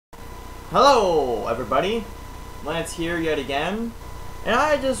Hello everybody, Lance here yet again, and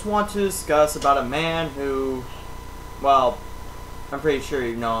I just want to discuss about a man who, well, I'm pretty sure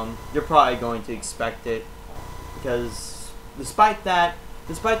you know him. You're probably going to expect it, because despite that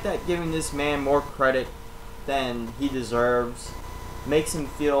giving this man more credit than he deserves makes him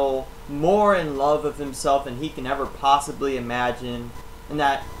feel more in love with himself than he can ever possibly imagine, and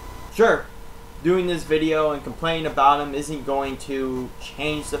that, sure, doing this video and complaining about him isn't going to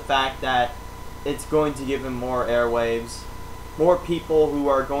change the fact that it's going to give him more airwaves, more people who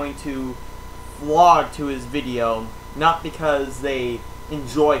are going to vlog to his video, not because they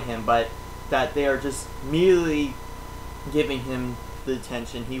enjoy him, but that they are just merely giving him the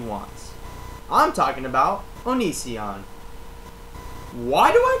attention he wants. I'm talking about Onisimoronic.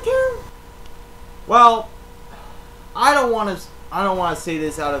 Why do I care? Well, I don't want to say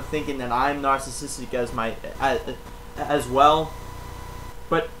this out of thinking that I'm narcissistic as well,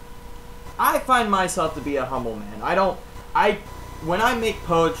 but I find myself to be a humble man. When I make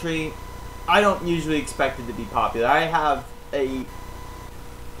poetry, I don't usually expect it to be popular. I have a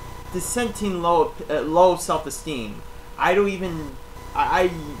dissenting low self-esteem. I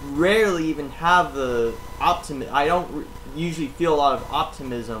rarely even have the optimism. I don't usually feel a lot of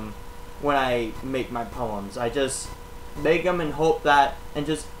optimism when I make my poems. I just make them and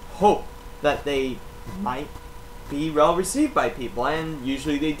just hope that they might be well received by people, and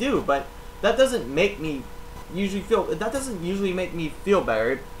usually they do, but that doesn't make me usually make me feel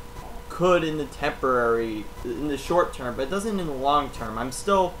better. It could in the short term, but it doesn't in the long term. I'm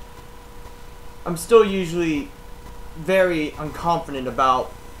still usually very unconfident about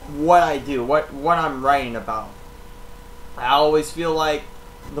what I do, what I'm writing about. I always feel like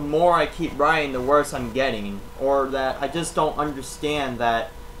the more I keep writing, the worse I'm getting, or that I just don't understand that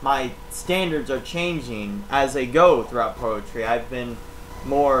my standards are changing as they go throughout poetry. I've been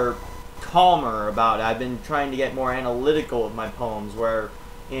more calmer about it. I've been trying to get more analytical with my poems, where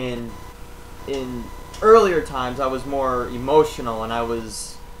in earlier times I was more emotional and I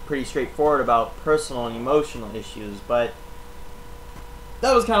was pretty straightforward about personal and emotional issues, but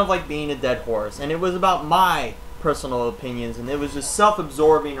that was kind of like being a dead horse, and it was about my personal opinions, and it was just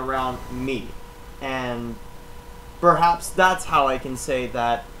self-absorbing around me. And perhaps that's how I can say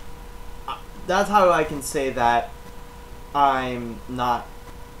that I'm not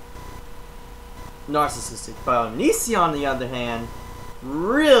narcissistic. But Onisimoronic, on the other hand,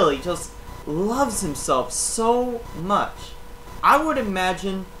 really just loves himself so much. I would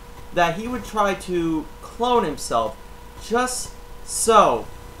imagine that he would try to clone himself just so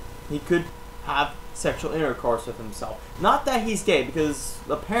he could have sexual intercourse with himself. Not that he's gay, because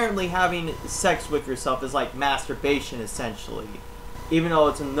apparently having sex with yourself is like masturbation, essentially. Even though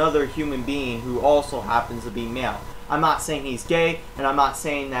it's another human being who also happens to be male. I'm not saying he's gay, and I'm not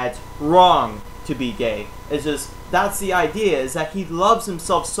saying that it's wrong to be gay. It's just, that's the idea, is that he loves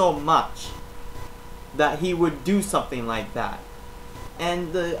himself so much that he would do something like that.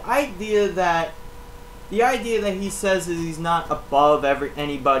 And the idea that he says that he's not above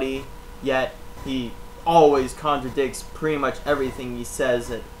anybody, yet he always contradicts pretty much everything he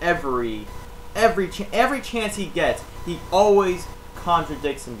says at every chance he gets. He always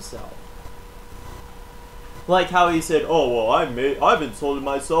contradicts himself. Like how he said, "Oh well, I've insulted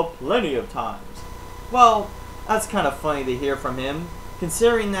myself plenty of times." Well, that's kind of funny to hear from him,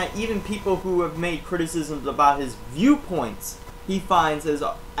 considering that even people who have made criticisms about his viewpoints, he finds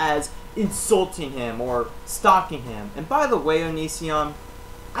as insulting him or stalking him. And by the way, Onisimoronic,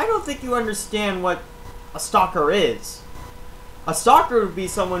 I don't think you understand what a stalker is. A stalker would be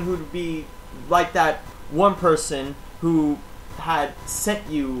someone who would be like that one person who had sent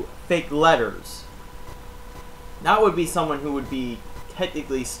you fake letters. That would be someone who would be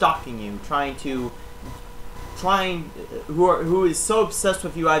technically stalking you, who is so obsessed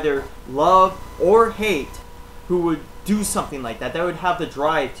with you, either love or hate, who would do something like that. They would have the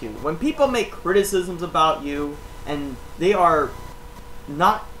drive to. When people make criticisms about you, and they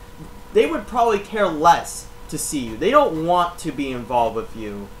would probably care less to see you. They don't want to be involved with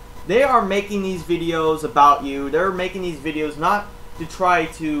you. They are making these videos about you. They're making these videos not to try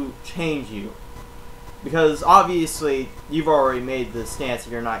to change you, because obviously you've already made the stance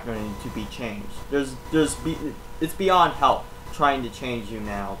that you're not going to be changed. It's beyond help trying to change you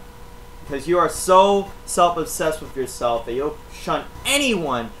now, because you are so self-obsessed with yourself that you'll shun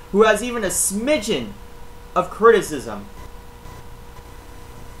anyone who has even a smidgen of criticism.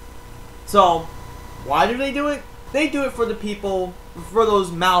 So, why do they do it? They do it for the people, for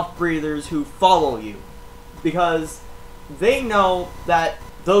those mouth breathers who follow you, because they know that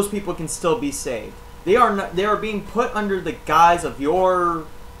those people can still be saved. They are being put under the guise of your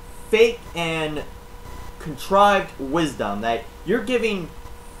fake and contrived wisdom, that you're giving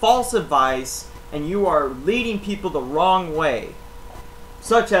false advice and you are leading people the wrong way,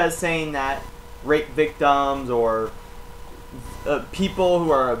 such as saying that rape victims or people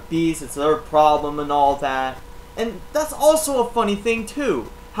who are obese, it's their problem and all that. And that's also a funny thing too,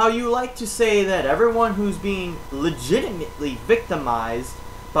 how you like to say that everyone who's being legitimately victimized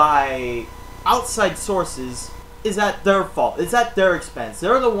by outside sources is at their fault, is at their expense.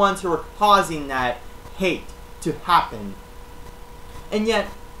 They're the ones who are causing that hate to happen. And yet,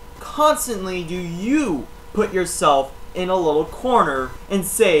 constantly do you put yourself in a little corner and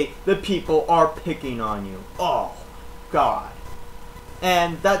say that people are picking on you. Oh, God.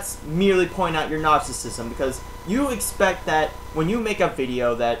 And that's merely pointing out your narcissism, because you expect that when you make a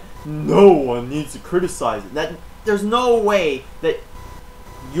video that no one needs to criticize it. That there's no way that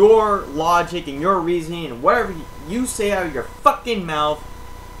your logic and your reasoning and whatever you say out of your fucking mouth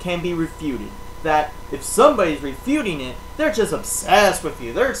can be refuted. That if somebody's refuting it, they're just obsessed with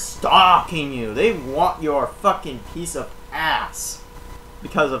you. They're stalking you. They want your fucking piece of ass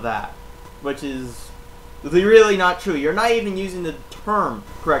because of that. Which is really not true. You're not even using the term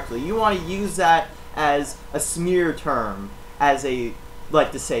correctly. You want to use that as a smear term, as a,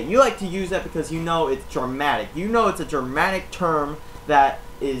 like to say. You like to use that because you know it's dramatic. You know it's a dramatic term that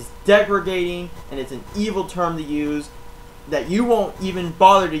is degrading and it's an evil term to use that you won't even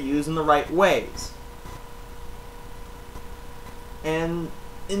bother to use in the right ways. And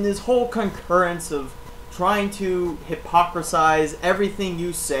in this whole concurrence of trying to hypocrisize everything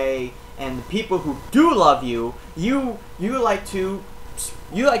you say, and the people who do love you, you like to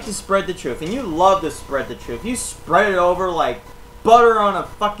spread the truth, and you love to spread the truth. You spread it over like butter on a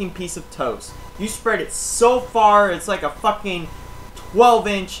fucking piece of toast. You spread it so far, it's like a fucking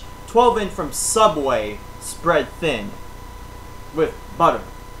 12-inch from Subway spread thin with butter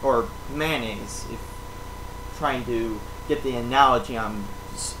or mayonnaise, if trying to get the analogy I'm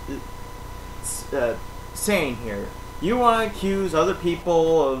saying here. You want to accuse other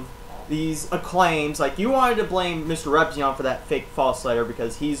people of these claims, like you wanted to blame Mr. Repzion for that fake false letter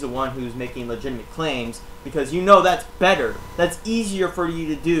because he's the one who's making legitimate claims, because you know that's better, that's easier for you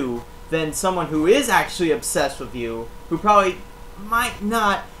to do than someone who is actually obsessed with you, who probably might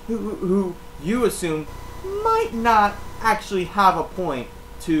not, who you assume might not actually have a point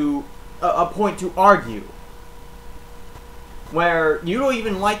to argue, where you don't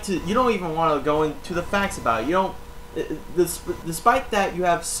even want to go into the facts about it. You don't. Despite that, you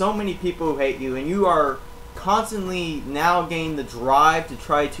have so many people who hate you, and you are constantly now gaining the drive to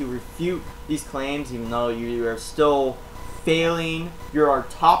try to refute these claims, even though you are still failing. You are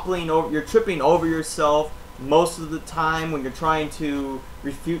toppling over. You're tripping over yourself most of the time when you're trying to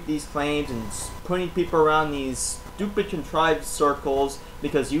refute these claims and putting people around these stupid contrived circles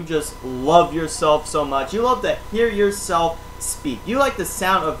because you just love yourself so much. You love to hear yourself speak. You like the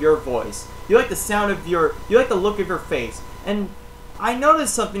sound of your voice. You like the sound of you like the look of your face. And I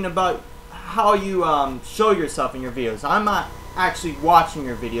noticed something about how you show yourself in your videos. I'm not actually watching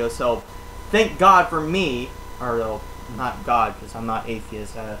your videos, so thank God for me, or not God, because I'm not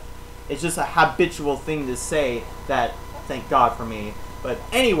atheist. It's just a habitual thing to say that thank God for me. But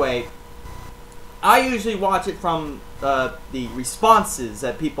anyway, I usually watch it from the responses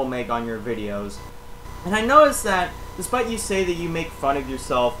that people make on your videos. And I noticed that despite you say that you make fun of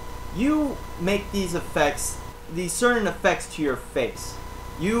yourself, you make these certain effects to your face.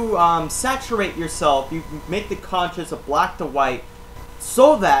 You saturate yourself, you make the contrast of black to white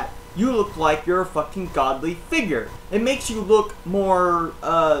so that you look like you're a fucking godly figure. It makes you look more,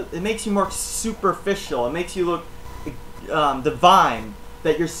 it makes you more superficial. It makes you look divine.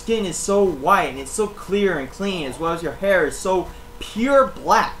 That your skin is so white and it's so clear and clean, as well as your hair is so pure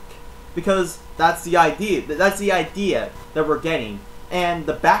black. Because that's the idea. That's the idea that we're getting. And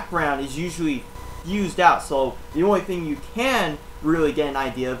the background is usually fused out, so the only thing you can really get an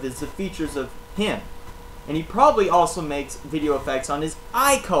idea of is the features of him. And he probably also makes video effects on his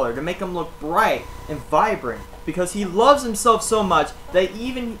eye color to make him look bright and vibrant, because he loves himself so much that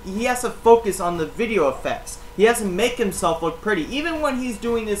even he has to focus on the video effects. He has to make himself look pretty, even when he's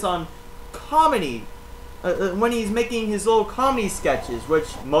doing this on comedy. When he's making his little comedy sketches,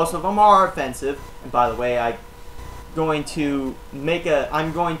 which most of them are offensive. And by the way, I'm going to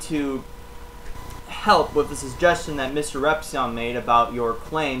help with the suggestion that Mr. Repzion made about your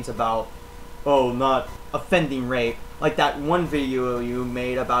claims about, oh, not offending rape. Like that one video you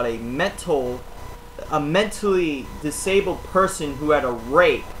made about a mentally disabled person who had a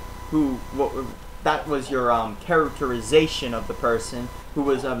rape, that was your characterization of the person, who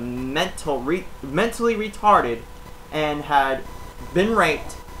was a mentally retarded and had been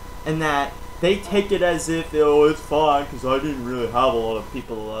raped and that they take it as if, oh, it's fine because I didn't really have a lot of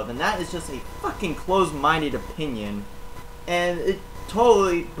people to love, and that is just a fucking closed-minded opinion, and it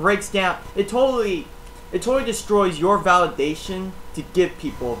totally breaks down. It totally destroys your validation to give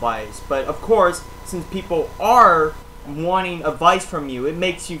people advice. But of course, since people are wanting advice from you, it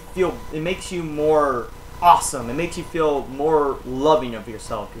makes you more awesome. It makes you feel more loving of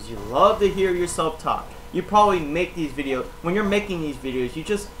yourself because you love to hear yourself talk. You probably make these videos, when you're making these videos, you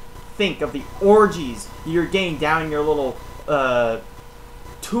just think of the orgies you're getting down in your little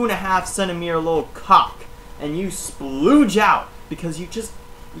 2.5 centimeter little cock, and you splooge out because you're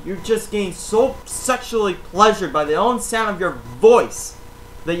just getting so sexually pleasured by the own sound of your voice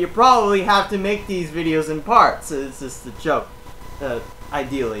that you probably have to make these videos in parts. It's just a joke,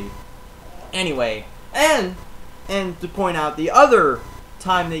 ideally. Anyway, and to point out the other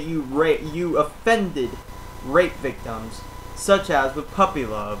time that you offended rape victims, such as with Puppy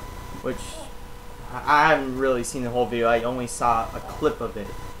Love, which I haven't really seen the whole video. I only saw a clip of it.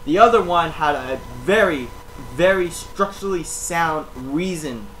 The other one had a very, very structurally sound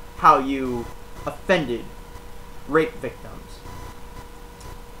reason how you offended rape victims.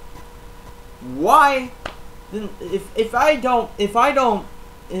 Why? If I don't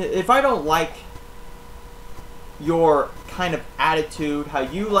like your kind of attitude, how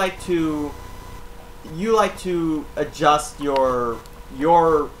you like to adjust your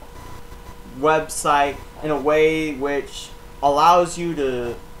website in a way which allows you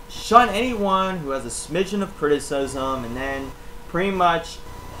to shun anyone who has a smidgen of criticism, and then pretty much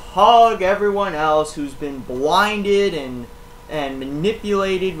hug everyone else who's been blinded and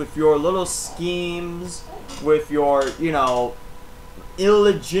manipulated with your little schemes, with your,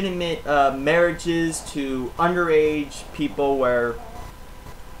 illegitimate marriages to underage people, where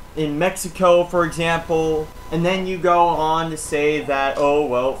in Mexico, for example, and then you go on to say that, oh,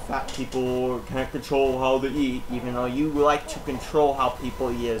 well, fat people can't control how they eat, even though you like to control how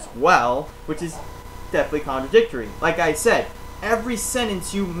people eat as well, which is definitely contradictory. Like I said, every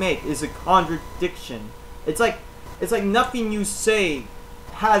sentence you make is a contradiction. It's like nothing you say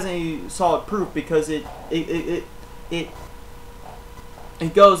has any solid proof, because it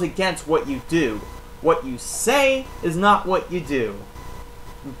goes against what you do. What you say is not what you do.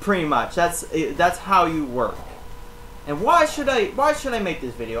 Pretty much. That's how you work. And why should I make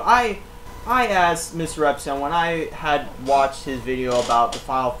this video? I asked Mr. Epstein when I had watched his video about the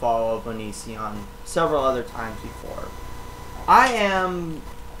final fall of Onisimoronic several other times before. I am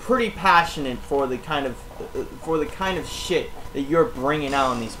pretty passionate for the kind of shit that you're bringing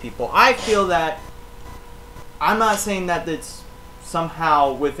out on these people. I feel that, I'm not saying that it's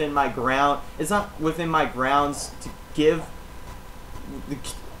somehow within my ground. It's not within my grounds to give.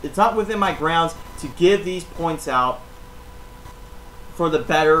 It's not within my grounds to give these points out for the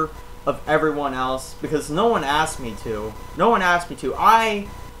better of everyone else, because no one asked me to. No one asked me to. I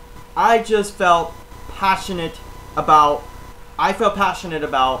just felt passionate about. I felt passionate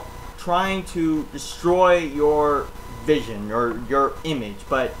about trying to destroy your vision or your image,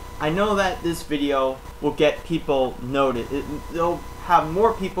 but I know that this video will get people noticed. It'll have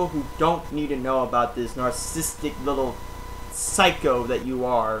more people who don't need to know about this narcissistic little psycho that you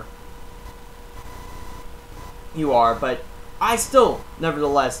are, but I still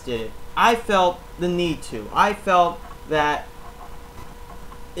nevertheless did it. I felt the need to. I felt that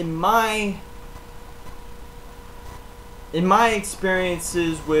in my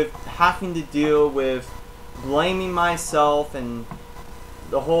experiences with having to deal with blaming myself and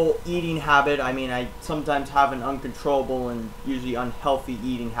the whole eating habit, I mean, I sometimes have an uncontrollable and usually unhealthy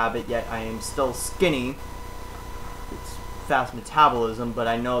eating habit, yet I am still skinny. It's fast metabolism, but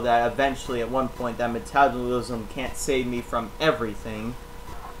I know that eventually at one point that metabolism can't save me from everything.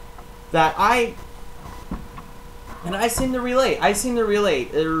 That I seem to relate.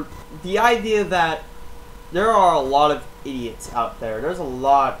 The idea that there are a lot of idiots out there. There's a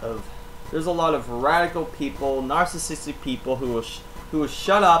lot of radical people, narcissistic people who will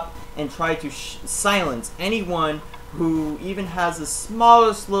shut up and try to silence anyone who even has the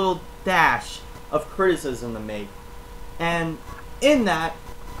smallest little dash of criticism to make. And in that,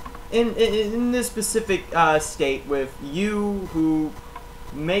 in this specific state, with you who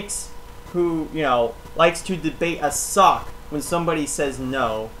likes to debate a sock when somebody says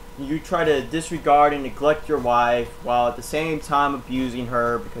no, you try to disregard and neglect your wife while at the same time abusing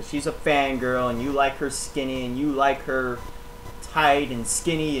her because she's a fangirl and you like her skinny and you like her tight and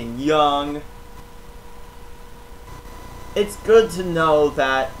skinny and young. It's good to know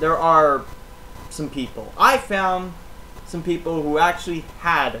that there are some people. I found some people who actually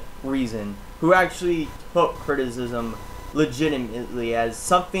had reason, who actually took criticism legitimately as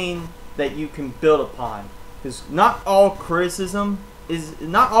something that you can build upon. Because not all criticism is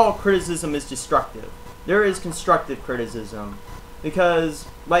destructive. There is constructive criticism. Because,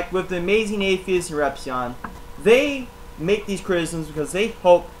 like with the Amazing Atheist and Repsion, they make these criticisms because they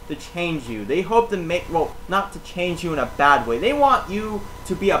hope to change you. They hope to make, well, not to change you in a bad way. They want you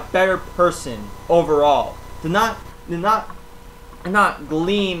to be a better person overall. To not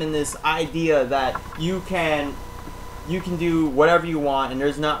gleam in this idea that you can do whatever you want and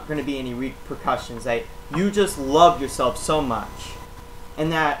there's not going to be any repercussions. That you just love yourself so much,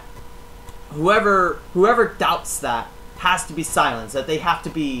 and that whoever doubts that has to be silenced. That they have to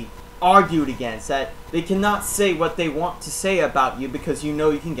be argued against. That they cannot say what they want to say about you because you know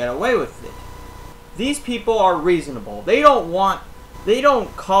you can get away with it. These people are reasonable. They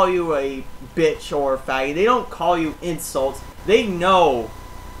don't call you a bitch or a faggot. They don't call you insults. They know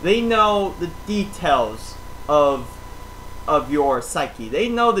the details of your psyche. They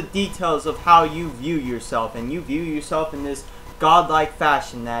know the details of how you view yourself, and you view yourself in this godlike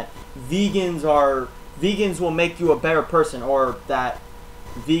fashion that vegans will make you a better person, or that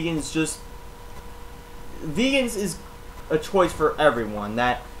vegans is a choice for everyone.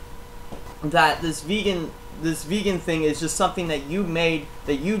 That this vegan thing is just something that you made,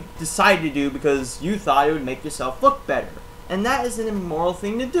 that you decided to do because you thought it would make yourself look better. And that is an immoral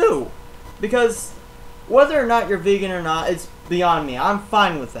thing to do. Because whether or not you're vegan or not, it's beyond me. I'm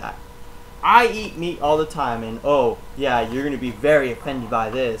fine with that. I eat meat all the time, and oh, yeah, you're going to be very offended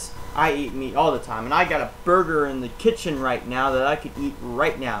by this. I eat meat all the time, and I got a burger in the kitchen right now that I could eat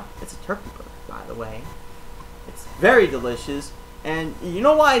right now. It's a turkey burger, by the way. It's very delicious, and you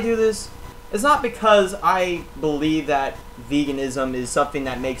know why I do this? It's not because I believe that veganism is something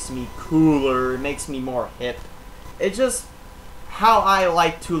that makes me cooler, it makes me more hip. It's just how I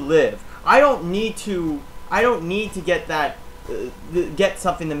like to live. I don't need to get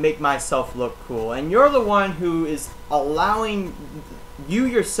something to make myself look cool. And you're the one who is allowing, you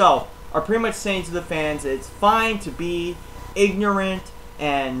yourself are pretty much saying to the fans that it's fine to be ignorant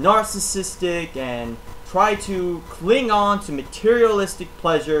and narcissistic and try to cling on to materialistic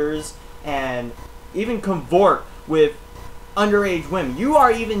pleasures and even cavort with underage women. You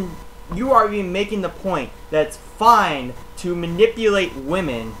are even making the point that it's fine to manipulate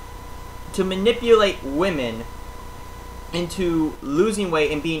women into losing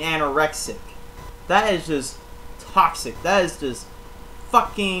weight and being anorexic. That is just toxic. That is just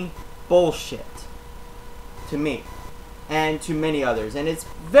fucking bullshit to me and to many others. And it's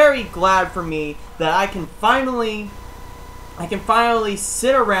very glad for me that I can finally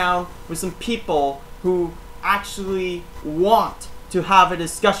sit around with some people who actually want to have a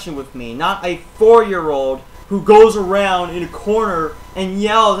discussion with me, not a 4-year-old who goes around in a corner and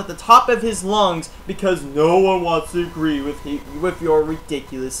yells at the top of his lungs because no one wants to agree with your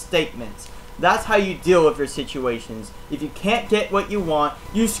ridiculous statements. That's how you deal with your situations. If you can't get what you want,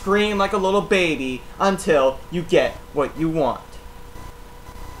 you scream like a little baby until you get what you want.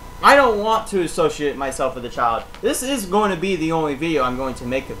 I don't want to associate myself with a child. This is going to be the only video I'm going to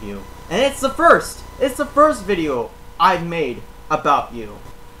make of you. And it's the first. It's the first video I've made about you.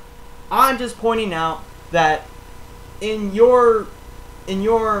 I'm just pointing out that in your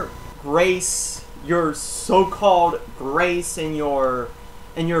grace, your so-called grace, and your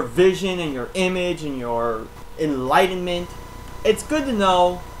vision and your image and your enlightenment, it's good to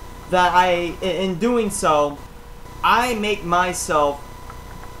know that in doing so, I make myself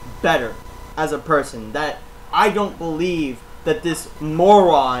better as a person. That I don't believe that this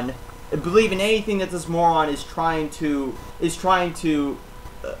moron, believe in anything that this moron is trying to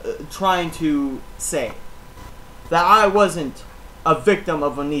say. That I wasn't a victim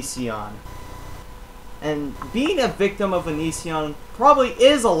of Onisimoronic. And being a victim of Onisimoronic probably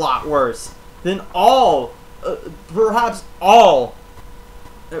is a lot worse than perhaps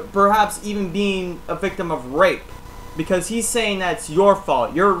even being a victim of rape. Because he's saying that's your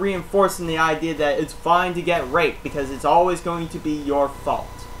fault. You're reinforcing the idea that it's fine to get raped because it's always going to be your fault.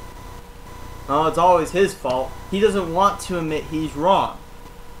 No, it's always his fault. He doesn't want to admit he's wrong.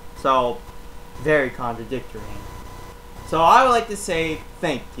 So, very contradictory. So I would like to say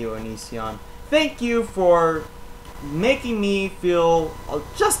thank you, Onisimoronic. Thank you for making me feel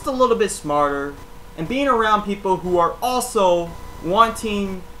just a little bit smarter and being around people who are also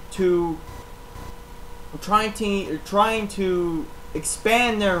trying to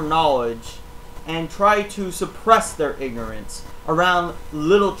expand their knowledge and try to suppress their ignorance around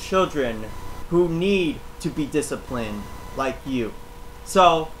little children who need to be disciplined like you.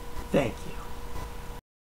 So, thank you.